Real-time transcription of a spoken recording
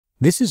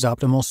This is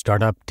Optimal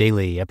Startup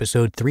Daily,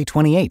 episode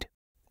 328,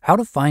 How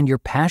to Find Your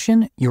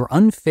Passion, Your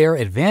Unfair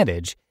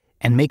Advantage,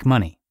 and Make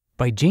Money,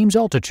 by James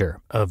Altucher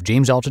of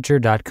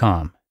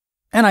jamesaltucher.com.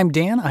 And I'm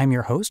Dan, I'm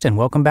your host, and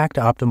welcome back to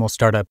Optimal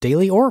Startup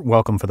Daily, or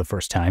welcome for the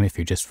first time if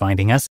you're just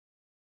finding us.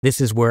 This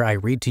is where I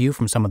read to you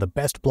from some of the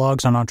best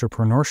blogs on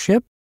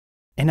entrepreneurship.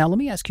 And now let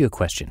me ask you a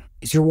question.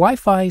 Is your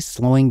Wi-Fi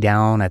slowing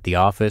down at the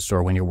office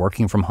or when you're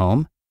working from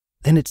home?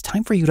 Then it's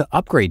time for you to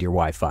upgrade your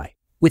Wi-Fi.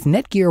 With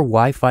Netgear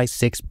Wi-Fi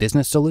 6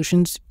 business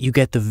solutions, you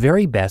get the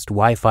very best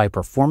Wi-Fi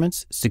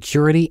performance,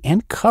 security,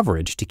 and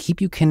coverage to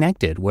keep you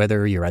connected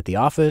whether you're at the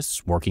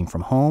office, working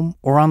from home,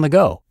 or on the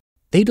go.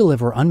 They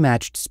deliver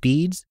unmatched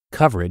speeds,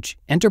 coverage,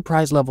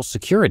 enterprise-level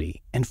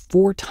security, and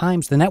 4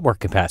 times the network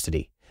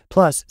capacity.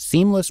 Plus,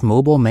 seamless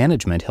mobile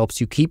management helps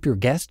you keep your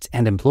guests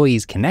and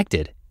employees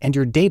connected and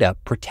your data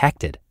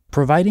protected,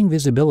 providing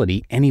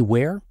visibility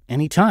anywhere,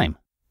 anytime.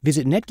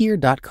 Visit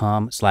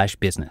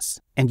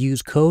netgear.com/business and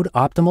use code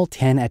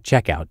OPTIMAL10 at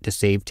checkout to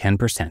save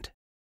 10%.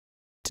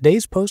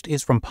 Today's post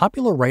is from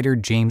popular writer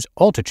James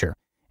Altucher,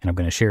 and I'm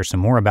going to share some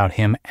more about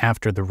him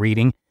after the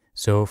reading.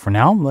 So for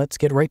now, let's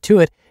get right to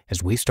it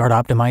as we start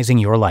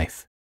optimizing your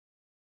life.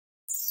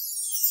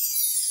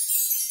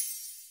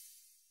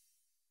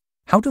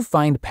 How to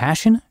Find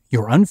Passion,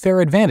 Your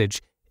Unfair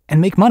Advantage,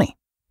 and Make Money,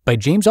 by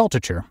James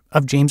Altucher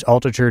of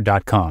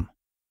jamesaltucher.com.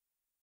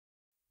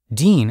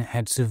 Dean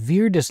had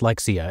severe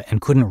dyslexia and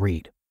couldn't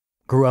read.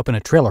 Grew up in a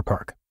trailer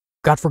park.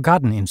 Got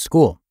forgotten in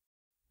school.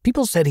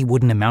 People said he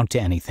wouldn't amount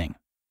to anything.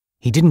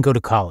 He didn't go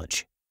to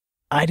college.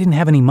 I didn't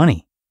have any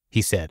money,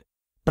 he said,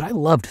 but I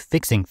loved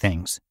fixing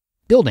things,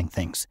 building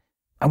things.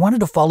 I wanted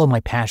to follow my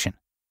passion.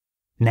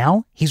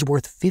 Now he's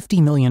worth $50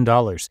 million,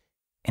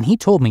 and he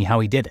told me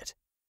how he did it.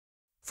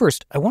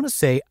 First, I want to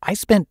say I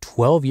spent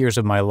 12 years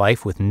of my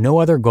life with no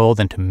other goal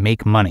than to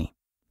make money.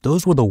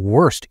 Those were the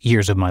worst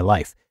years of my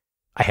life.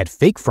 I had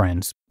fake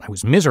friends. I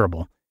was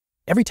miserable.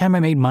 Every time I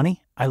made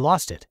money, I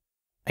lost it.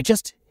 I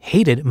just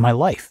hated my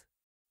life.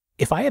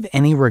 If I have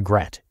any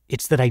regret,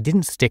 it's that I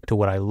didn't stick to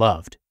what I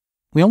loved.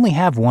 We only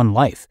have one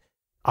life.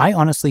 I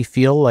honestly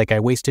feel like I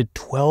wasted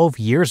 12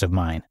 years of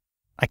mine.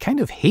 I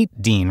kind of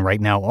hate Dean right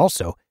now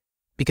also,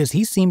 because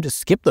he seemed to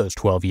skip those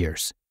 12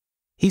 years.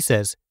 He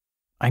says,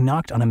 I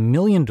knocked on a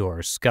million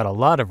doors, got a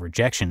lot of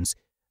rejections.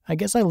 I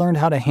guess I learned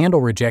how to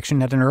handle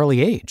rejection at an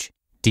early age,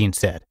 Dean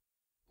said.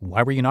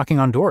 Why were you knocking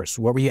on doors?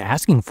 What were you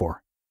asking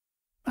for?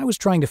 I was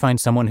trying to find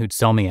someone who'd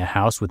sell me a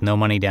house with no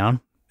money down.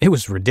 It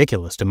was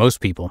ridiculous to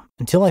most people,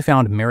 until I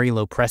found Mary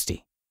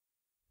Lopresti.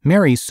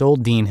 Mary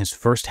sold Dean his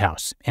first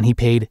house, and he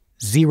paid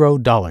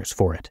 $0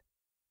 for it.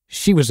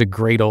 She was a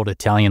great old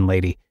Italian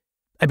lady.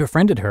 I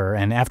befriended her,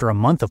 and after a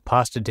month of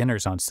pasta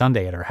dinners on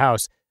Sunday at her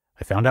house,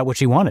 I found out what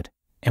she wanted,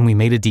 and we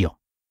made a deal.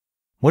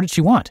 What did she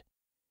want?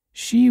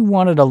 She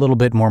wanted a little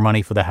bit more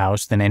money for the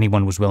house than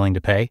anyone was willing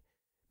to pay.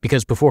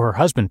 Because before her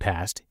husband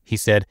passed, he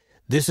said,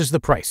 this is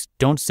the price,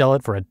 don't sell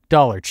it for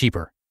 $1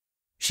 cheaper.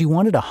 She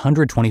wanted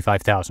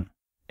 $125,000.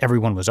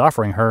 Everyone was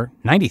offering her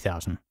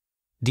 $90,000.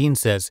 Dean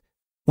says,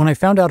 when I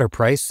found out her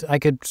price, I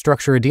could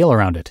structure a deal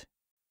around it.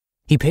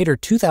 He paid her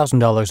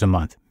 $2,000 a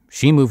month.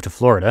 She moved to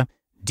Florida.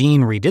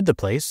 Dean redid the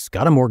place,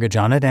 got a mortgage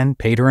on it, and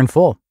paid her in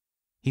full.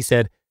 He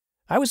said,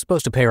 I was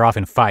supposed to pay her off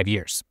in 5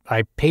 years.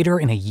 I paid her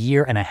in a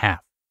year and a half.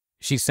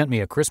 She sent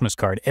me a Christmas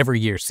card every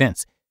year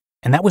since.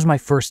 And that was my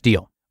first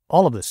deal.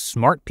 All of the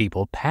smart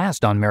people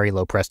passed on Mary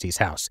Lopresti's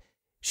house.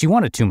 She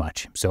wanted too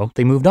much, so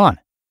they moved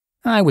on.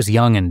 I was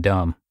young and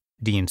dumb,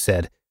 Dean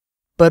said.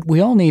 But we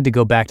all need to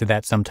go back to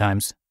that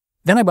sometimes.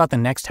 Then I bought the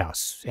next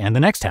house and the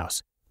next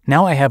house.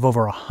 Now I have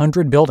over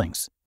 100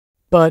 buildings.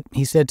 But,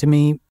 he said to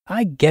me,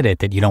 I get it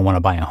that you don't want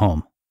to buy a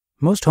home.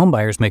 Most home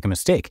buyers make a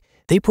mistake.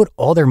 They put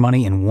all their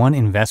money in one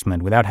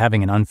investment without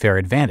having an unfair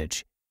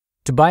advantage.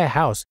 To buy a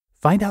house,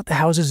 find out the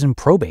houses in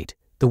probate.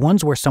 The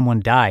ones where someone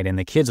died and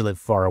the kids live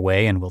far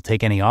away and will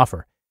take any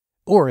offer.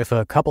 Or if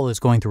a couple is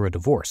going through a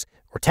divorce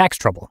or tax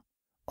trouble.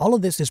 All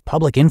of this is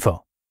public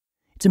info.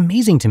 It's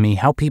amazing to me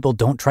how people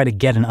don't try to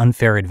get an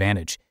unfair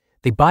advantage.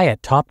 They buy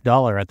at top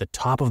dollar at the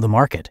top of the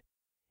market.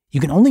 You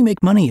can only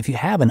make money if you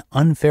have an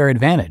unfair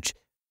advantage,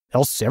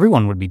 else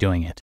everyone would be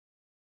doing it.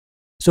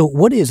 So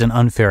what is an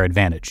unfair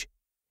advantage?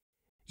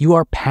 You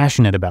are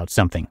passionate about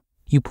something.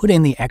 You put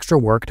in the extra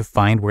work to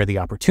find where the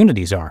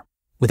opportunities are.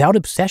 Without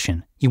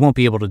obsession, you won't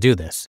be able to do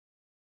this.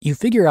 You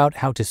figure out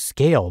how to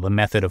scale the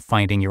method of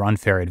finding your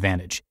unfair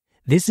advantage.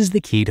 This is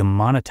the key to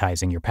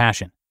monetizing your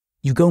passion.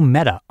 You go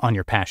meta on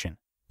your passion.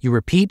 You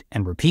repeat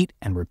and repeat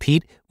and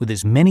repeat with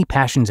as many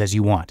passions as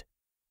you want.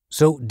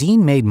 So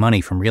Dean made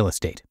money from real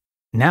estate.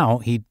 Now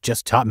he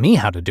just taught me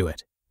how to do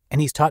it. And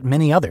he's taught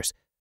many others.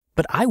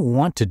 But I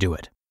want to do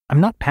it.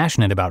 I'm not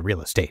passionate about real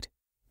estate.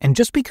 And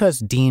just because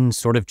Dean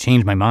sort of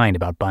changed my mind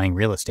about buying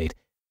real estate,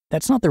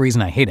 that's not the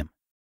reason I hate him.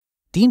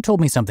 Dean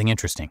told me something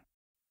interesting.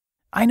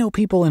 I know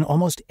people in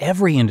almost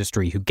every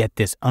industry who get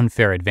this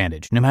unfair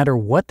advantage, no matter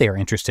what they are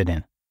interested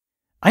in.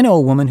 I know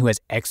a woman who has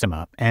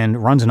eczema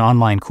and runs an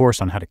online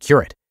course on how to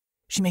cure it.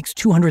 She makes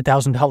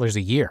 $200,000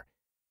 a year.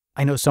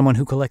 I know someone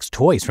who collects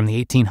toys from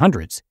the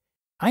 1800s.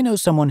 I know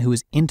someone who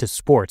is into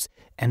sports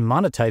and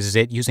monetizes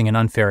it using an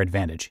unfair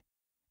advantage.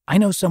 I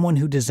know someone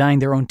who designed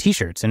their own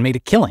t-shirts and made a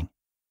killing.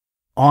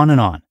 On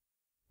and on.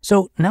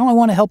 So now I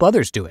want to help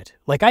others do it,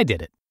 like I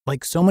did it,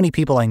 like so many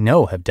people I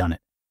know have done it.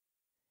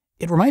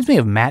 It reminds me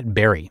of Matt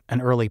Berry,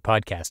 an early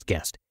podcast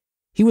guest.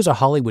 He was a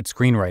Hollywood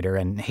screenwriter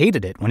and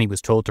hated it when he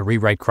was told to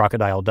rewrite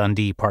Crocodile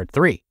Dundee Part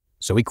 3,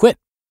 so he quit,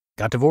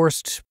 got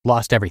divorced,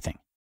 lost everything.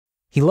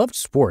 He loved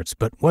sports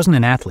but wasn't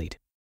an athlete.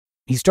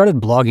 He started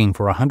blogging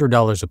for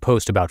 $100 a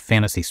post about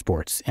fantasy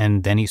sports,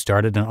 and then he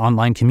started an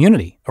online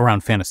community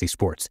around fantasy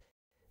sports.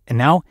 And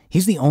now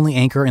he's the only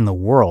anchor in the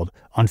world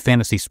on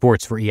fantasy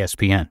sports for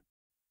ESPN.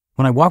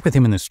 When I walk with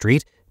him in the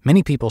street,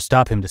 many people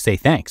stop him to say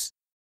thanks.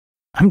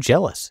 I'm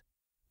jealous.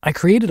 I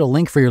created a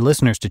link for your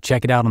listeners to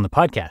check it out on the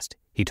podcast,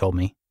 he told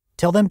me.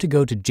 Tell them to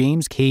go to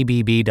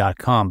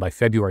jameskbb.com by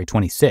February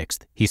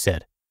 26th, he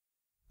said.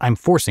 I'm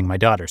forcing my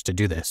daughters to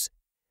do this.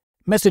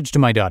 Message to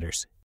my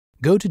daughters.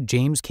 Go to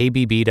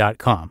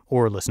jameskbb.com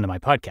or listen to my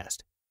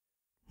podcast.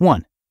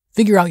 1.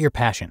 Figure out your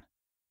passion.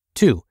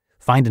 2.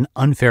 Find an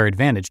unfair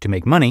advantage to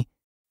make money.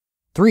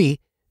 3.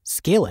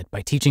 Scale it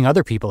by teaching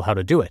other people how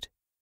to do it.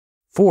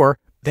 4.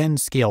 Then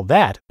scale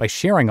that by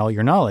sharing all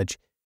your knowledge.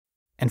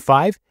 And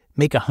 5.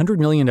 Make $100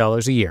 million a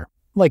year,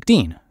 like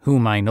Dean,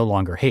 whom I no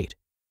longer hate.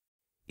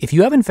 If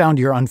you haven't found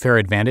your unfair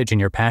advantage in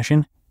your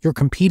passion, you're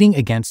competing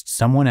against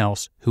someone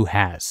else who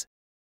has.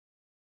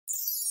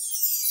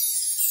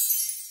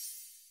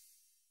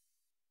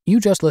 You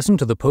just listened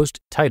to the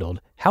post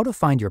titled How to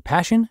Find Your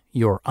Passion,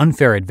 Your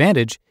Unfair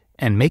Advantage,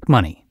 and Make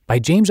Money by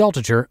James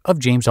Altucher of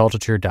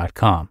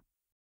jamesaltucher.com.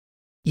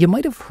 You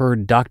might have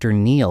heard Dr.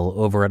 Neil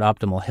over at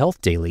Optimal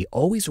Health Daily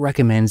always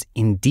recommends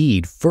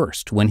Indeed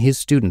first when his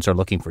students are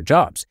looking for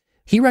jobs.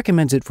 He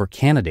recommends it for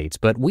candidates,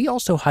 but we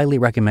also highly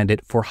recommend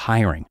it for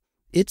hiring.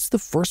 It's the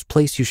first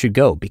place you should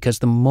go because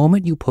the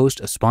moment you post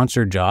a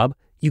sponsored job,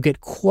 you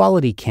get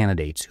quality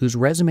candidates whose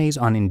resumes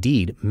on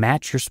Indeed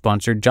match your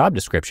sponsored job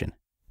description.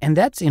 And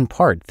that's in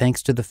part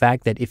thanks to the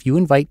fact that if you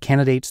invite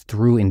candidates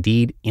through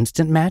Indeed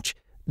Instant Match,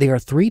 they are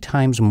 3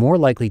 times more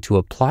likely to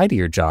apply to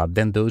your job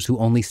than those who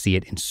only see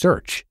it in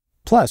search.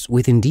 Plus,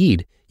 with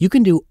Indeed, you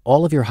can do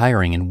all of your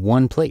hiring in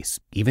one place,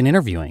 even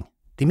interviewing.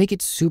 They make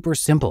it super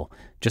simple.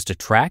 Just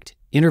attract,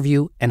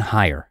 interview, and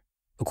hire.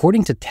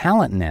 According to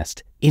Talent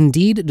Nest,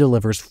 Indeed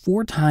delivers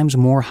 4 times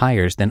more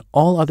hires than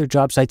all other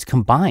job sites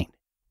combined.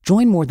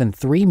 Join more than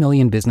 3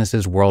 million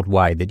businesses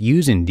worldwide that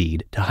use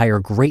Indeed to hire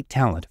great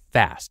talent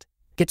fast.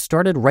 Get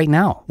started right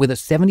now with a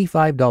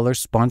 $75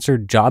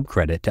 sponsored job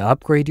credit to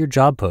upgrade your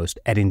job post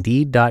at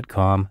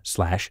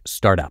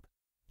Indeed.com/startup.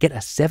 Get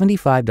a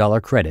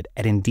 $75 credit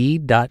at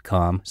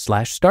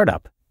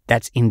Indeed.com/startup.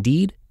 That's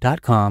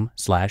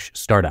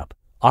Indeed.com/startup.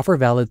 Offer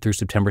valid through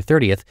September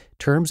 30th.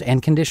 Terms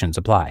and conditions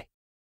apply.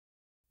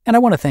 And I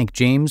want to thank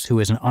James, who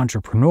is an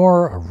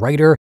entrepreneur, a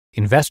writer,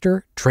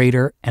 investor,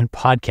 trader, and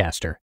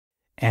podcaster.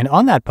 And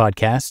on that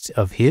podcast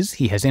of his,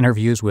 he has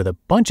interviews with a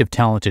bunch of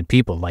talented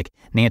people like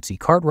Nancy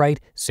Cartwright,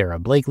 Sarah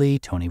Blakely,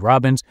 Tony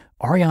Robbins,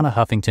 Arianna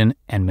Huffington,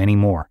 and many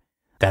more.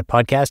 That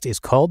podcast is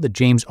called The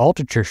James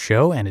Altucher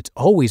Show, and it's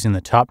always in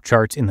the top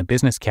charts in the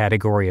business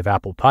category of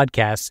Apple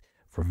Podcasts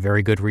for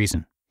very good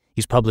reason.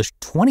 He's published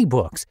 20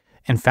 books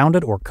and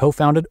founded or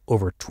co-founded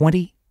over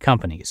 20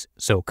 companies.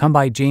 So come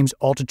by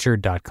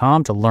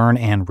jamesaltucher.com to learn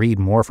and read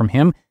more from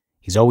him.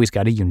 He's always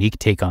got a unique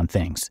take on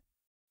things.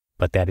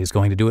 But that is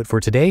going to do it for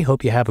today.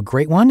 Hope you have a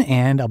great one,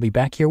 and I'll be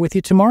back here with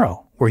you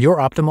tomorrow, where your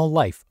optimal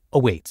life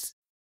awaits.